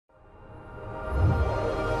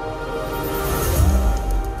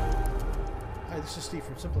Steve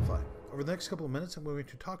from Siemplify. Over the next couple of minutes, I'm going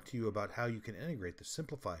to talk to you about how you can integrate the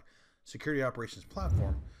Siemplify Security Operations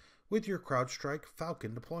Platform with your Crowdstrike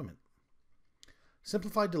Falcon deployment.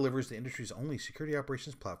 Siemplify delivers the industry's only security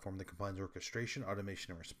operations platform that combines orchestration,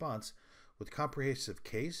 automation, and response with comprehensive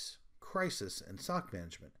case, crisis, and SOC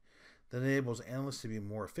management that enables analysts to be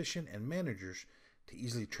more efficient and managers to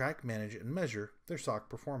easily track, manage, and measure their SOC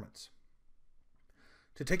performance.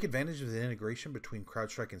 To take advantage of the integration between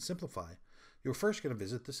Crowdstrike and Siemplify, you're first going to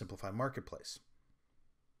visit the Siemplify Marketplace.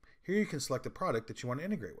 Here you can select the product that you want to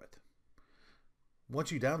integrate with.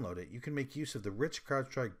 Once you download it, you can make use of the rich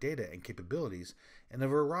Crowdstrike data and capabilities in a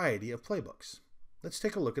variety of playbooks. Let's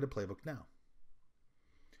take a look at a playbook now.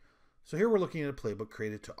 So here we're looking at a playbook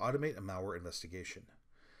created to automate a malware investigation.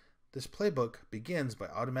 This playbook begins by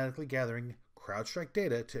automatically gathering Crowdstrike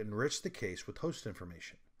data to enrich the case with host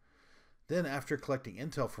information. Then, after collecting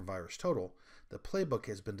intel from VirusTotal, the playbook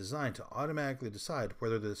has been designed to automatically decide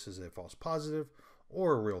whether this is a false positive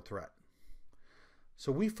or a real threat.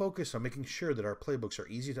 So we focus on making sure that our playbooks are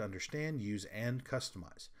easy to understand, use, and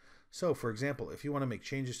customize. So, for example, if you want to make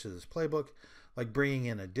changes to this playbook, like bringing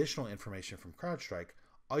in additional information from Crowdstrike,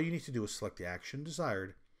 all you need to do is select the action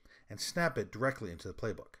desired and snap it directly into the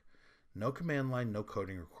playbook. No command line, no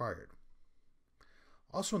coding required.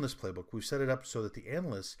 Also in this playbook, we've set it up so that the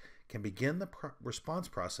analysts can begin the response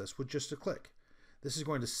process with just a click. This is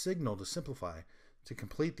going to signal to Siemplify to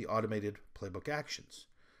complete the automated playbook actions,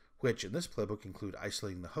 which in this playbook include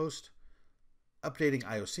isolating the host, updating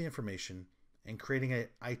IOC information, and creating an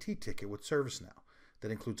IT ticket with ServiceNow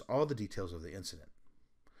that includes all the details of the incident.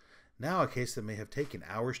 Now a case that may have taken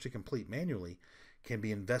hours to complete manually can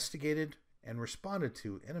be investigated and responded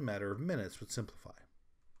to in a matter of minutes with Siemplify.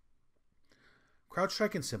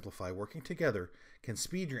 Crowdstrike and Siemplify working together can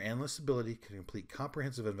speed your analyst's ability to complete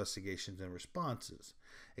comprehensive investigations and responses,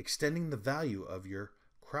 extending the value of your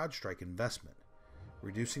Crowdstrike investment,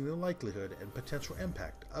 reducing the likelihood and potential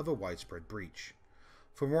impact of a widespread breach.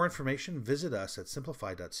 For more information, visit us at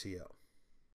siemplify.co.